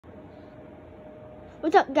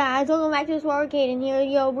What's up, guys? Welcome back to this world. Caden here,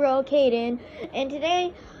 yo, bro, Caden. And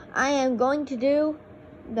today, I am going to do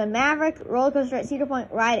the Maverick roller coaster at Cedar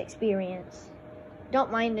Point ride experience.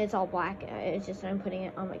 Don't mind it's all black. It's just I'm putting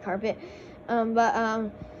it on my carpet. Yeah,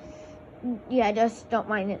 just don't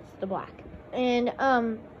mind it's the black. And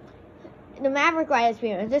the Maverick ride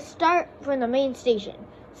experience. Let's start from the main station.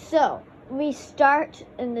 So we start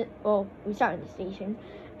in the station,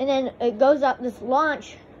 and then it goes up this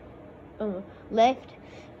launch lift,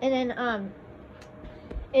 and then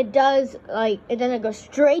it does and then it goes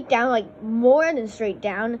straight down, like more than straight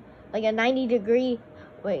down, like a 95,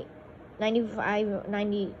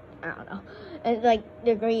 90, I don't know, it's like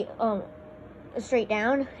degree straight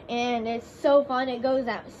down, and it's so fun. It goes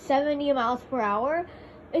at 70 miles per hour.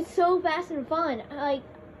 It's so fast and fun. I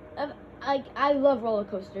love roller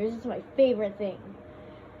coasters. It's my favorite thing.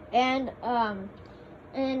 And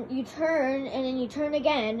you turn, and then you turn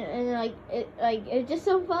again, and it's just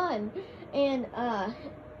so fun. And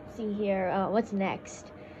see here, what's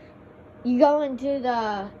next? You go into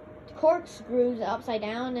the corkscrews upside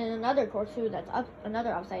down, and another corkscrew that's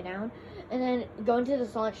another upside down, and then go into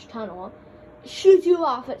this launch tunnel. Shoots you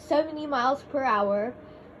off at 70 miles per hour.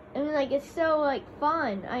 And it's so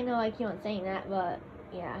fun. I know I keep on saying that, but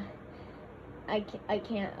yeah, I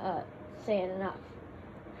can't say it enough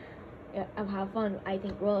of how fun I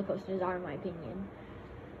think roller coasters are, in my opinion.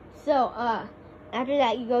 So after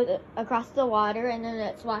that, you go across the water, and then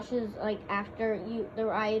it splashes after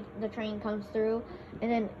the train comes through,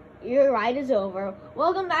 and then your ride is over.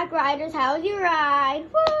 Welcome back, riders. How's your ride?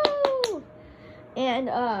 Woo! And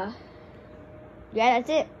yeah, that's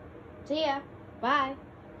it. See ya. Bye.